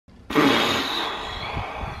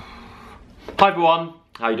Hi everyone,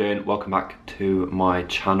 how you doing? Welcome back to my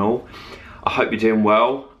channel. I hope you're doing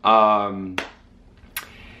well.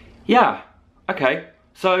 Yeah, okay.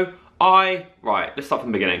 So right, let's start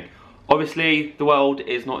from the beginning. Obviously, the world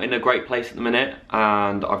is not in a great place at the minute,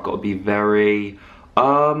 and I've got to be very,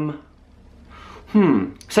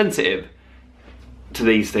 sensitive to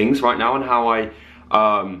these things right now and how I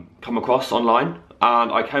come across online.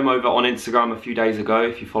 And I came over on Instagram a few days ago.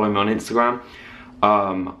 If you follow me on Instagram,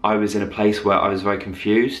 I was in a place where I was very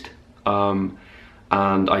confused, and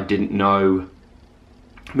I didn't know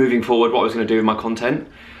moving forward what I was going to do with my content,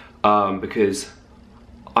 because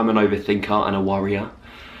I'm an overthinker and a worrier,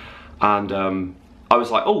 and I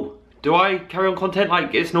was like, oh, do I carry on content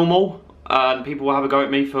like it's normal and people will have a go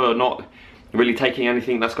at me for not really taking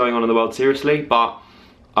anything that's going on in the world seriously? But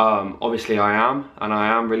obviously I am, and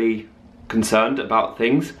I am really concerned about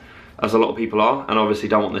things, as a lot of people are, and obviously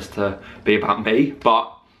don't want this to be about me.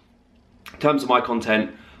 But in terms of my content,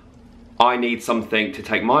 I need something to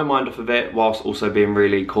take my mind off of it whilst also being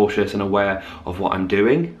really cautious and aware of what I'm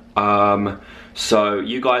doing. So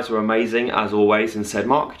you guys were amazing as always and said,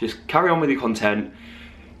 Mark, just carry on with your content,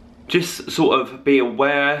 just sort of be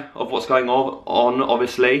aware of what's going on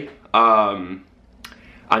obviously, and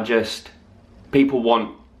just people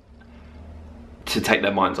want to take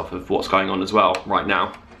their minds off of what's going on as well right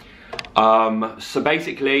now. So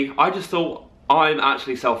basically I just thought I'm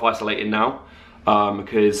actually self-isolating now,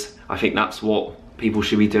 because I think that's what people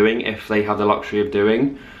should be doing if they have the luxury of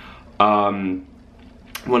doing. I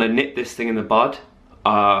want to nip this thing in the bud.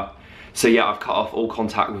 So yeah, I've cut off all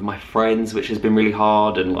contact with my friends, which has been really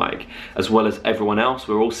hard, and like, as well as everyone else,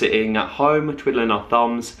 we're all sitting at home twiddling our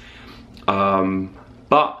thumbs.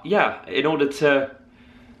 But yeah, in order to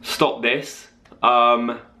stop this,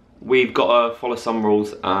 we've got to follow some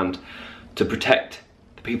rules and to protect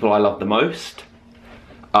the people I love the most.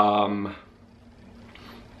 Oh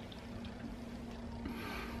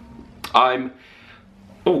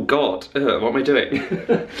God, what am I doing?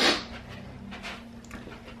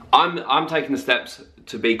 I'm taking the steps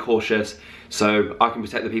to be cautious so I can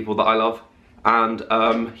protect the people that I love, and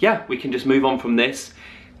yeah, we can just move on from this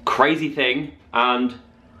crazy thing and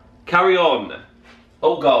carry on.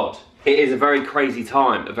 Oh God, it is a very crazy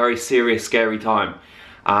time, a very serious, scary time,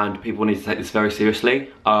 and people need to take this very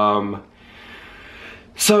seriously.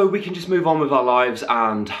 So we can just move on with our lives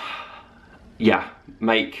and yeah,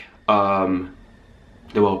 make the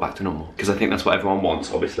world back to normal, because I think that's what everyone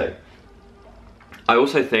wants, obviously. I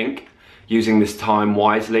also think using this time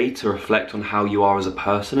wisely to reflect on how you are as a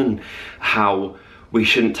person and how we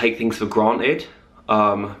shouldn't take things for granted.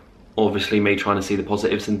 Obviously me trying to see the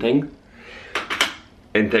positives in things.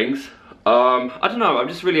 I don't know, I'm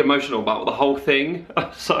just really emotional about the whole thing.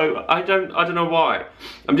 So I don't know why.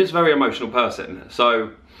 I'm just a very emotional person.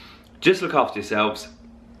 So just look after yourselves.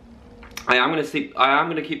 I am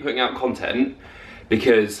gonna keep putting out content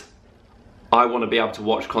because I want to be able to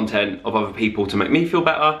watch content of other people to make me feel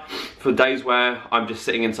better. For days where I'm just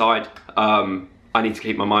sitting inside, I need to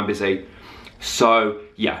keep my mind busy. So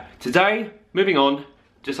yeah, today, moving on,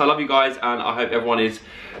 just I love you guys and I hope everyone is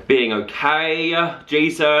being okay,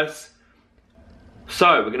 Jesus.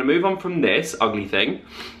 So we're gonna move on from this ugly thing,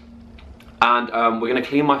 and we're gonna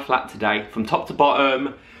clean my flat today from top to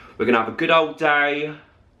bottom. We're gonna have a good old day,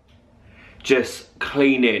 just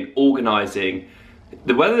cleaning, organising.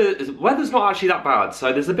 The weather's not actually that bad,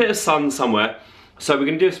 so there's a bit of sun somewhere. So we're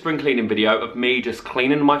gonna do a spring cleaning video of me just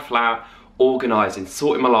cleaning my flat, organising,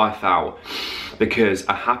 sorting my life out, because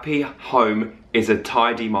a happy home is a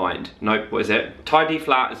tidy mind. Nope, what is it? Tidy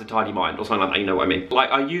flat is a tidy mind, or something like that, you know what I mean. Like,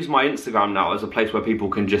 I use my Instagram now as a place where people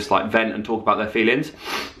can just like vent and talk about their feelings.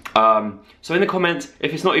 So in the comments,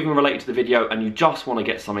 if it's not even related to the video and you just want to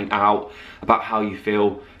get something out about how you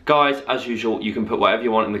feel, guys, as usual, you can put whatever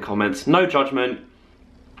you want in the comments. No judgment,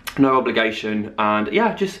 no obligation, and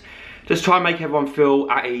yeah, just try and make everyone feel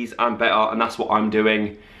at ease and better, and that's what I'm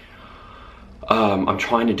doing. I'm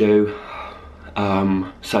trying to do.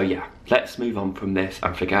 So yeah, let's move on from this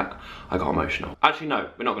and forget I got emotional. Actually, no,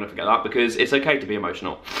 we're not going to forget that, because it's okay to be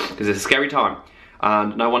emotional, because it's a scary time,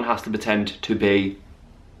 and no one has to pretend to be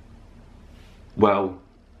well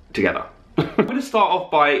together. I'm going to start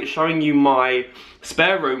off by showing you my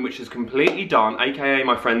spare room, which is completely done, aka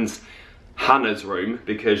my friend's Hannah's room,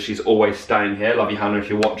 because she's always staying here. Love you, Hannah, if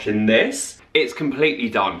you're watching this. It's completely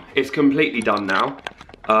done. It's completely done now.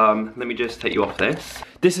 Let me just take you off this.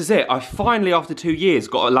 This is it. I finally, after 2 years,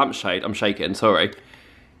 got a lampshade. I'm shaking, sorry.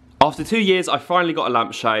 After 2 years, I finally got a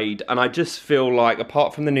lampshade, and I just feel like,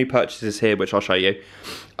 apart from the new purchases here, which I'll show you,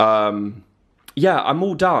 yeah, I'm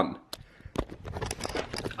all done.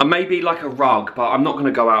 And maybe like a rug, but I'm not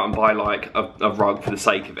gonna go out and buy like a rug for the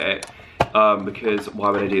sake of it. Because why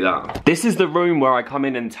would I do that? This is the room where I come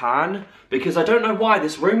in and tan, because I don't know why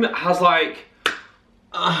this room has like,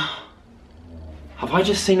 have I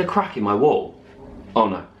just seen a crack in my wall? Oh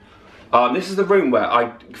no. This is the room where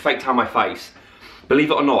I fake tan my face. Believe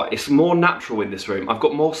it or not, it's more natural in this room. I've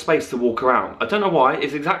got more space to walk around. I don't know why,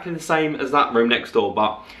 it's exactly the same as that room next door,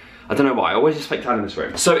 but I don't know why, I always just fake tan in this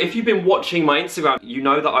room. So if you've been watching my Instagram, you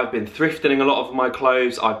know that I've been thrifting a lot of my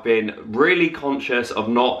clothes. I've been really conscious of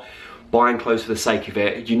not buying clothes for the sake of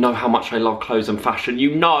it. You know how much I love clothes and fashion,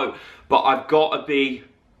 you know, but I've got to be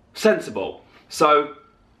sensible. So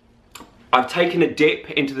I've taken a dip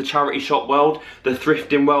into the charity shop world, the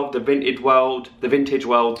thrifting world, the vintage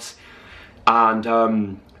worlds,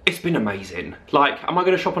 and it's been amazing. Like, am I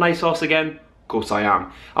going to shop on ASOS again? Of course I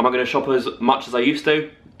am. Am I going to shop as much as I used to?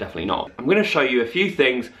 Definitely not. I'm going to show you a few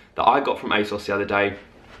things that I got from ASOS the other day.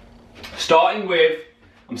 Starting with,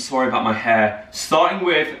 I'm sorry about my hair, starting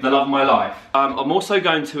with the love of my life. I'm also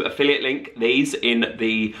going to affiliate link these in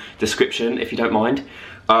the description if you don't mind.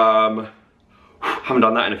 Haven't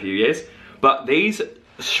done that in a few years. But these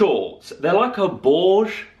shorts, they're like a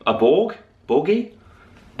borgie?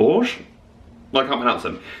 I can't pronounce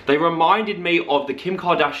them. They reminded me of the Kim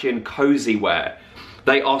Kardashian cozy wear.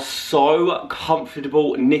 They are so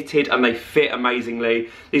comfortable, knitted, and they fit amazingly.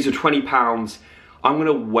 These are £20. I'm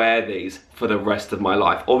gonna wear these for the rest of my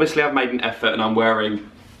life. Obviously I've made an effort and I'm wearing,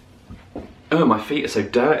 oh my feet are so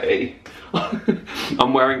dirty.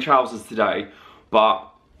 I'm wearing trousers today, but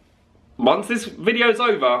once this video's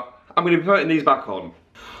over, I'm gonna be putting these back on.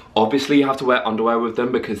 Obviously you have to wear underwear with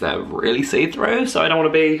them because they're really see-through, so I don't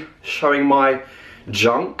want to be showing my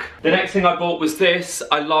junk. The next thing I bought was this.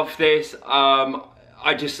 I love this.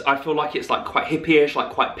 I feel like it's like quite hippie-ish, like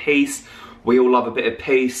quite peace. We all love a bit of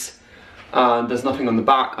peace. And there's nothing on the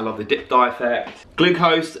back. I love the dip dye effect.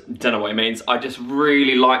 Glucose, don't know what it means. I just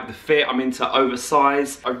really like the fit. I'm into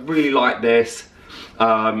oversize. I really like this.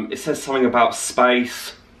 It says something about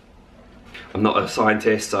space. I'm not a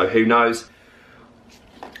scientist, so who knows?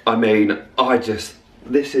 I mean,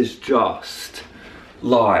 this is just,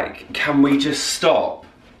 like, can we just stop?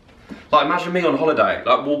 Like, imagine me on holiday,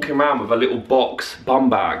 like walking around with a little box bum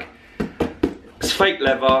bag. It's fake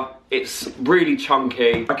leather, it's really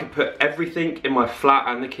chunky. I could put everything in my flat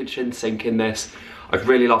and the kitchen sink in this. I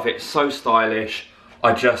really love it, it's so stylish.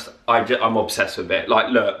 I'm obsessed with it. Like,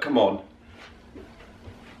 look, come on.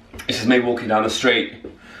 This is me walking down the street,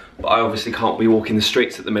 but I obviously can't be walking the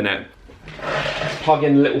streets at the minute. Plug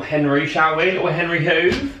in little Henry, shall we? Little Henry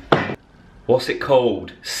Hoof. What's it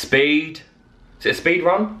called? Speed? Is it a speed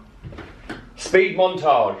run? Speed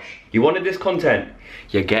montage. You wanted this content?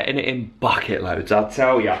 You're getting it in bucket loads, I'll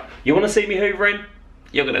tell ya. You wanna see me hoovering?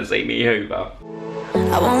 You're gonna see me hoover.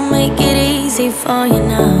 I won't make it easy for you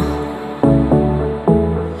now.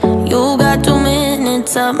 You got 2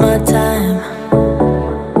 minutes of my time,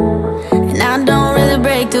 and I don't really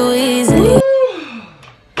break too easily.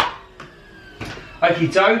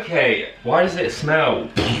 Okie dokie. Why does it smell?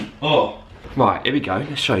 Oh. Right, here we go.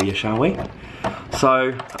 Let's show you, shall we?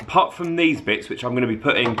 So, apart from these bits, which I'm going to be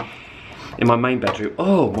putting in my main bedroom.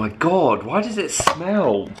 Oh my god, why does it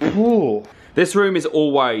smell? Oh. This room is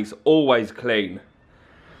always clean.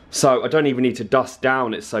 So I don't even need to dust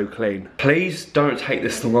down, it's so clean. Please don't take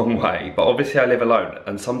this the wrong way, but obviously I live alone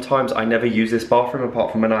and sometimes I never use this bathroom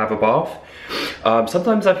apart from when I have a bath.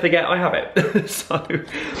 Sometimes I forget I have it. So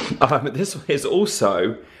this is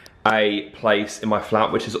also a place in my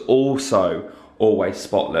flat which is also always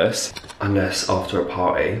spotless, unless after a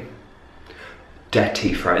party.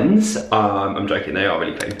 Dirty friends. I'm joking, they are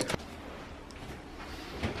really clean.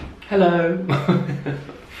 Hello.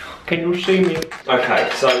 Can you see me? Okay,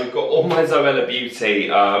 so we've got all my Zoella Beauty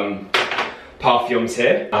perfumes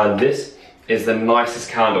here, and this is the nicest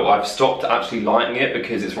candle. I've stopped actually lighting it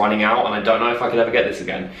because it's running out and I don't know if I could ever get this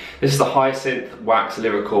again. This is the Hyacinth Wax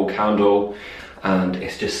Lyrical candle and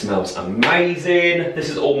it just smells amazing. This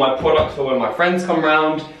is all my products for when my friends come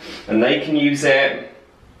round and they can use it.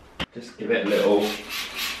 Just give it a little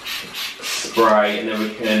spray and then we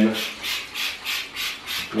can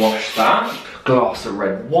wash that. Glass of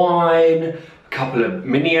red wine, a couple of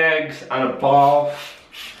mini eggs and a bath.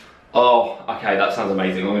 Oh, okay, that sounds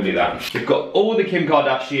amazing. I'm gonna do that. We've got all the Kim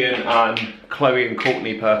Kardashian and Khloe and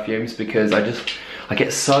Kourtney perfumes because I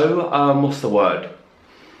get so, what's the word?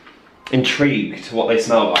 Intrigued to what they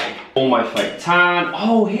smell like. All my fake tan.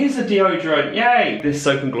 Oh, here's a deodorant, yay! This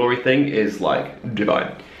Soap and Glory thing is like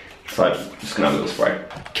divine. So I'm just gonna have a little spray.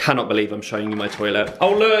 Cannot believe I'm showing you my toilet.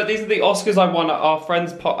 Oh look, these are the Oscars I won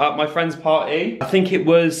at my friend's party. I think it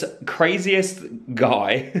was craziest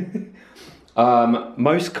guy,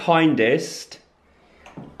 most kindest,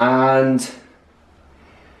 and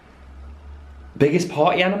biggest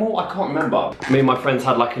party animal? I can't remember. Me and my friends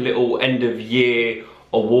had like a little end of year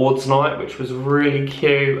awards night, which was really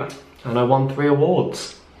cute, and I won 3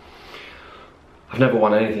 awards. I've never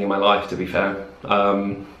won anything in my life, to be fair.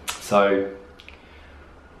 So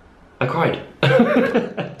I cried.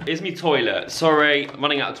 Here's me toilet. Sorry, I'm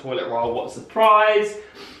running out of toilet roll. What a surprise.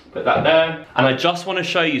 Put that there. And I just want to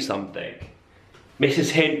show you something.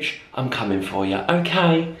 Mrs. Hinch, I'm coming for you,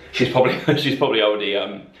 okay? She's probably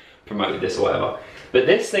already promoted this or whatever. But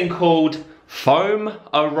this thing called Foam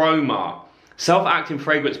Aroma Self-Acting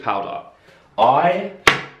Fragrance Powder. I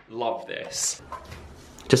love this.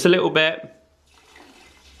 Just a little bit.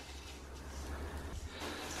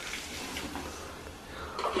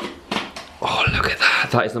 Oh, look at that.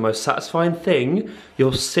 That is the most satisfying thing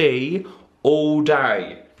you'll see all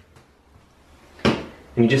day. And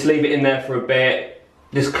you just leave it in there for a bit.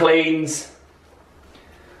 This cleans.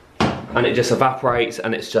 And it just evaporates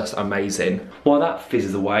and it's just amazing. While that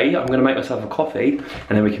fizzes away, I'm gonna make myself a coffee and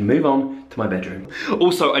then we can move on to my bedroom.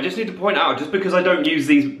 Also, I just need to point out, just because I don't use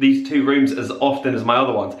these 2 rooms as often as my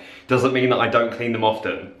other ones, doesn't mean that I don't clean them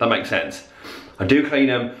often. That makes sense. I do clean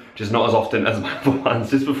them, just not as often as my other ones.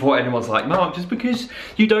 Just before anyone's like, Mark, just because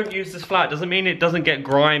you don't use this flat doesn't mean it doesn't get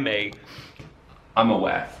grimy. I'm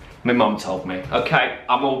aware. My mum told me. Okay,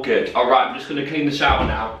 I'm all good. All right, I'm just gonna clean the shower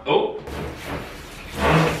now. Oh.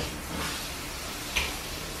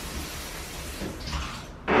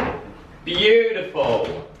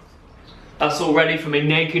 Beautiful. That's all ready for my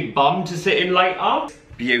naked bum to sit in later.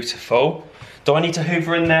 Beautiful. Do I need to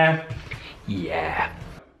hoover in there? Yeah.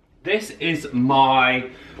 This is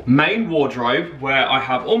my main wardrobe where I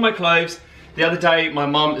have all my clothes. The other day, my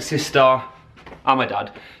mum, sister, and my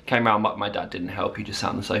dad came round, but my dad didn't help. He just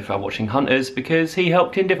sat on the sofa watching Hunters because he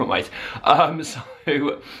helped in different ways.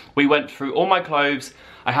 So we went through all my clothes.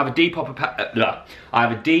 I have a Depop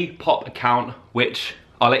account, which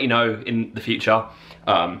I'll let you know in the future,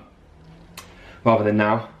 rather than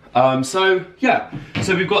now. So yeah,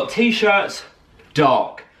 so we've got t-shirts,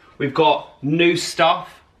 dark. We've got new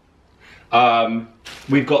stuff.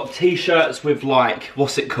 We've got t-shirts with like,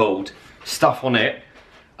 what's it called? Stuff on it.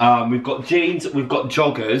 We've got jeans, we've got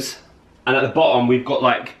joggers, and at the bottom we've got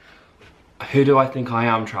like, who do I think I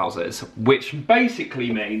am trousers, which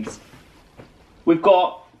basically means we've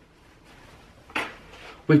got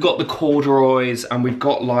the corduroys and we've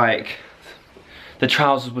got like the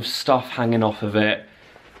trousers with stuff hanging off of it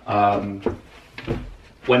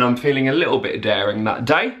when I'm feeling a little bit daring that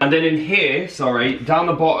day. And then in here, sorry, down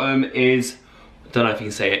the bottom is, I don't know if you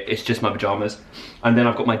can see it, it's just my pajamas. And then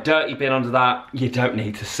I've got my dirty bin under that. You don't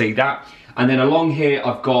need to see that. And then along here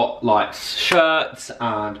I've got like shirts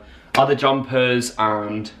and other jumpers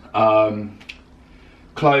and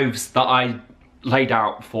clothes that I laid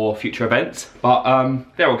out for future events, but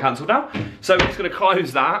they're all cancelled now. So we're just gonna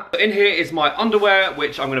close that. In here is my underwear,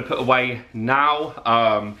 which I'm gonna put away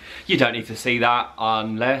now. You don't need to see that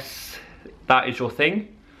unless that is your thing,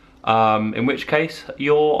 in which case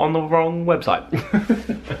you're on the wrong website.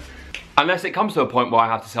 Unless it comes to a point where I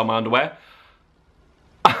have to sell my underwear.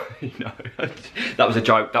 No, that was a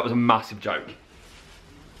joke, that was a massive joke.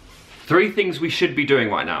 3 things we should be doing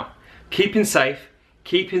right now: keeping safe,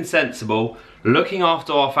 keeping sensible, looking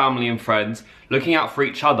after our family and friends, looking out for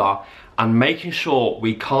each other, and making sure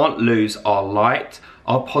we can't lose our light,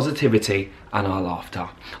 our positivity, and our laughter.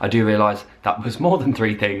 I do realise that was more than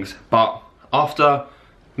 3 things, but after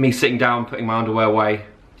me sitting down, putting my underwear away,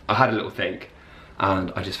 I had a little think,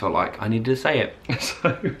 and I just felt like I needed to say it.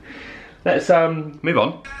 So let's move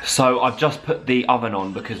on. So I've just put the oven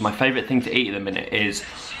on because my favourite thing to eat at the minute is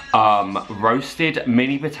roasted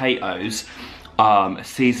mini potatoes,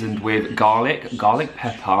 seasoned with garlic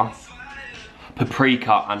pepper,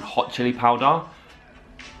 paprika and hot chili powder.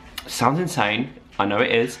 Sounds insane, I know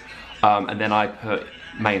it is. And then I put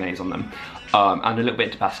mayonnaise on them, and a little bit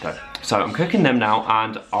of Tabasco. So I'm cooking them now,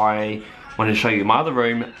 and I want to show you my other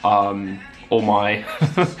room, all my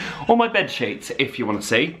all my bed sheets, if you want to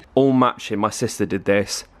see. All matching. My sister did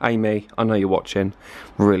this. Amy, I know you're watching.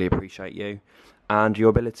 Really appreciate you. And your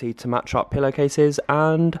ability to match up pillowcases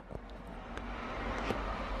and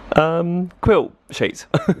quilt sheets.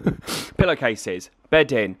 Pillowcases,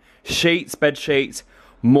 bedding, sheets, bed sheets,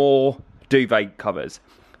 more duvet covers.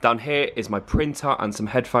 Down here is my printer and some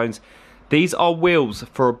headphones. These are wheels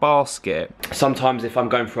for a basket. Sometimes if I'm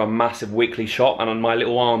going for a massive weekly shop and my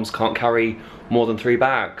little arms can't carry more than 3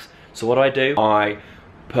 bags, So what do? I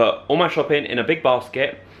put all my shopping in a big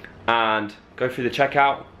basket and go through the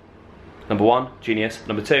checkout. Number 1, genius.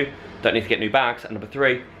 Number 2, don't need to get new bags. And number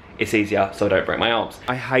 3, it's easier so I don't break my arms.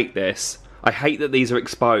 I hate this. I hate that these are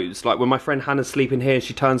exposed. Like when my friend Hannah's sleeping here,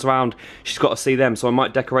 she turns around, she's got to see them, so I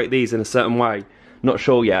might decorate these in a certain way. Not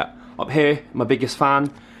sure yet. Up here, my biggest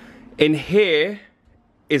fan. In here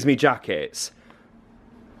is me jackets.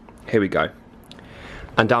 Here we go.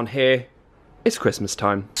 And down here, it's Christmas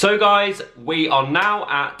time. So guys, we are now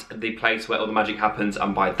at the place where all the magic happens,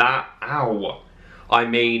 and by that, ow, I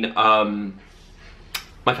mean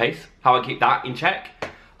my face, how I keep that in check.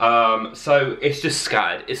 So it's just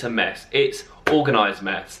scattered, it's a mess, it's organised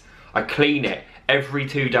mess. I clean it every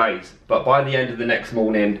 2 days, but by the end of the next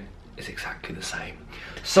morning, it's exactly the same.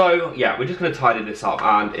 So yeah, we're just gonna tidy this up,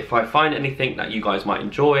 and if I find anything that you guys might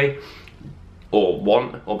enjoy, or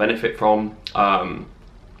want, or benefit from,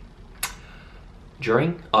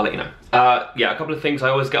 during, I'll let you know. Yeah, a couple of things I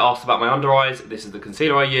always get asked about my under eyes. This is the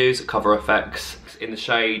concealer I use, Cover FX, in the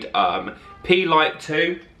shade P Light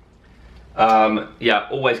 2. Yeah,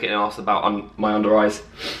 always getting asked about my under eyes.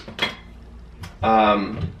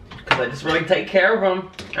 Because I just really take care of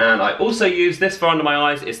them. And I also use this for under my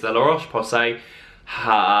eyes. It's the La Roche-Posay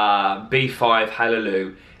B5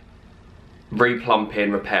 Hallelujah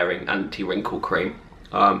Replumping Repairing Anti-Wrinkle Cream.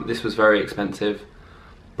 This was very expensive,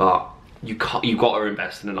 but you got to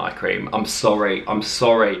invest in an eye cream. I'm sorry.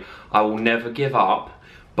 I will never give up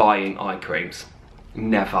buying eye creams.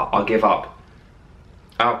 Never. I'll give up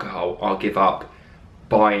alcohol. I'll give up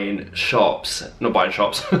buying shops. Not buying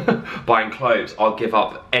shops. Buying clothes. I'll give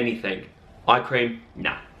up anything. Eye cream?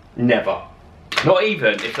 Nah. Never. Not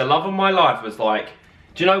even if the love of my life was like,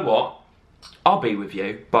 do you know what? I'll be with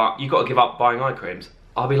you, but you got to give up buying eye creams.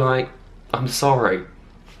 I'll be like, I'm sorry.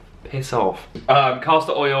 Piss off.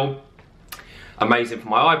 Castor oil. Amazing for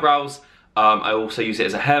my eyebrows. I also use it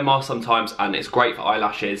as a hair mask sometimes, and it's great for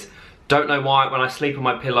eyelashes. Don't know why, when I sleep on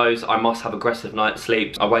my pillows, I must have aggressive night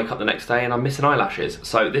sleep. I wake up the next day and I'm missing eyelashes.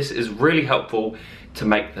 So this is really helpful to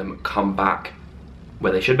make them come back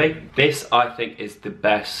where they should be. This, I think, is the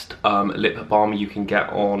best lip balm you can get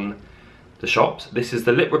on the shops. This is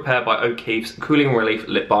the Lip Repair by O'Keeffe's Cooling Relief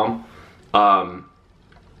Lip Balm. I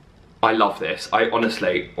love this. I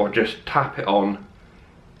honestly, or just tap it on.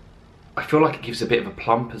 I feel like it gives a bit of a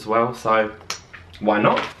plump as well, so why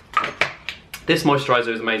not? This moisturiser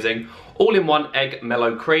is amazing. All-in-one egg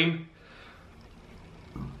mellow cream.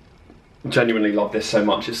 Genuinely love this so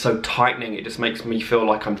much. It's so tightening. It just makes me feel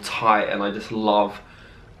like I'm tight, and I just love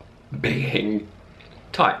being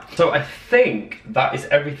tight. So I think that is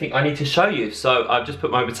everything I need to show you. So I've just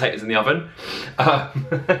put my potatoes in the oven.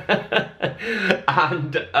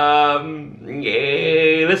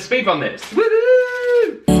 Yeah, let's speed run this.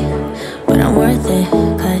 Woohoo! But I'm worth it,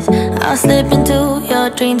 cause I'll slip into your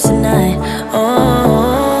dreams tonight.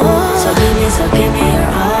 Oh, so give me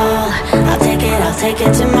your all. I'll take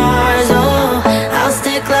it to Mars. Oh, I'll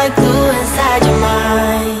stick like glue inside your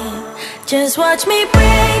mind. Just watch me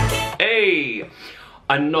break it. Hey,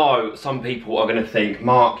 I know some people are gonna think,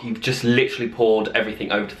 Mark, you've just literally poured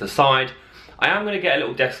everything over to the side. I am gonna get a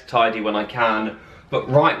little desk tidy when I can, but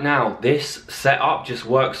right now, this setup just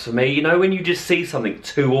works for me. You know, when you just see something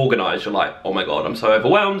too organised, you're like, oh my God, I'm so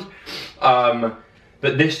overwhelmed. But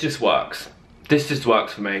this just works. This just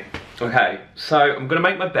works for me. Okay, so I'm gonna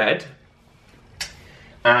make my bed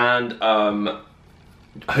and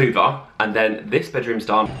hoover, and then this bedroom's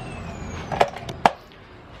done.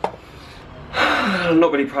 I'm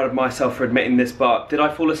not really proud of myself for admitting this, but did I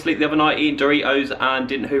fall asleep the other night eating Doritos and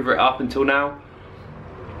didn't hoover it up until now?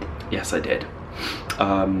 Yes, I did.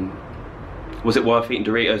 Was it worth eating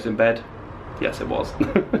Doritos in bed? Yes, it was.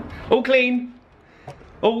 All clean,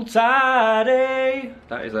 all tidy.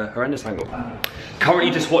 That is a horrendous angle.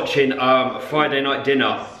 Currently just watching Friday Night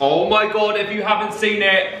Dinner. Oh my God, if you haven't seen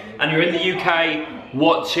it and you're in the UK,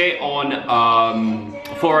 watch it on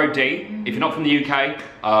 4OD. If you're not from the UK,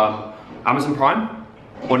 Amazon Prime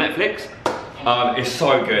or Netflix. It's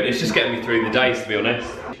so good. It's just getting me through the days, to be honest.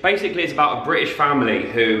 Basically, it's about a British family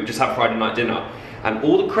who just have Friday night dinner, and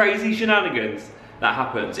all the crazy shenanigans that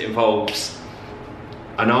happens. It involves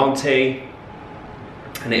an auntie,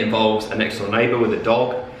 and it involves a next door neighbour with a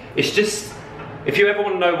dog. It's just, if you ever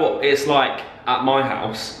want to know what it's like at my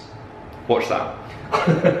house, watch that.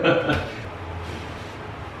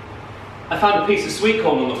 I found a piece of sweet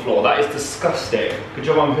corn on the floor. That is disgusting. Good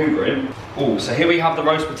job I'm hoovering. Oh, so here we have the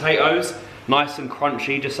roast potatoes. Nice and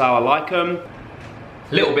crunchy, just how I like them.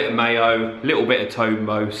 Little bit of mayo, little bit of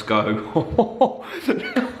Tabasco.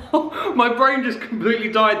 My brain just completely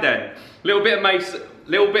died then. Little bit of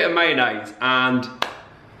mayonnaise and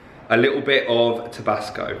a little bit of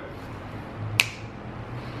Tabasco.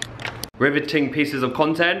 Riveting pieces of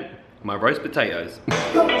content, my roast potatoes.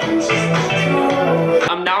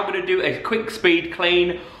 I'm now gonna do a quick speed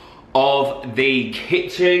clean of the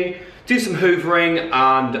kitchen, do some hoovering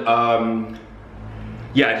and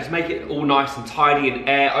yeah, just make it all nice and tidy and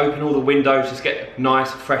air, open all the windows, just get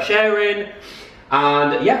nice fresh air in.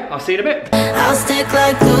 And yeah, I'll see you in a bit. I'll stick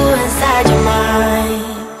like glue inside your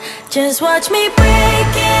mind. Just watch me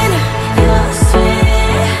breaking your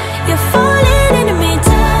sweat. You're falling into me,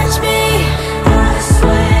 touch me, I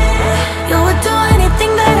swear. You would do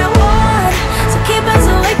anything that I want, so keep us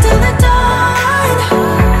awake till the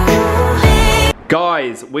dawn.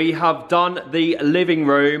 Guys, we have done the living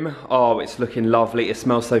room. Oh, it's looking lovely. It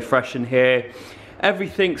smells so fresh in here.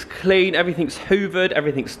 Everything's clean, everything's hoovered,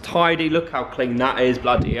 everything's tidy. Look how clean that is,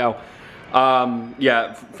 bloody hell.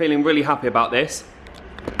 Yeah, feeling really happy about this.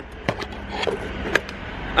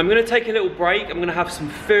 I'm gonna take a little break. I'm gonna have some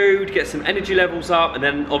food, get some energy levels up, and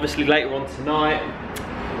then obviously later on tonight,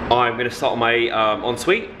 I'm gonna start on my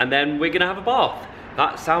ensuite, and then we're gonna have a bath.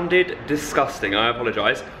 That sounded disgusting, I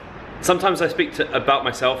apologize. Sometimes I speak about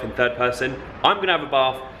myself in third person. I'm gonna have a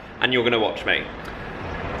bath, and you're gonna watch me.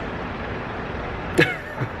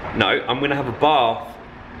 No, I'm gonna have a bath,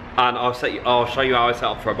 and I'll show you how I set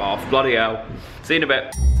up for a bath. Bloody hell. See you in a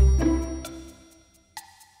bit.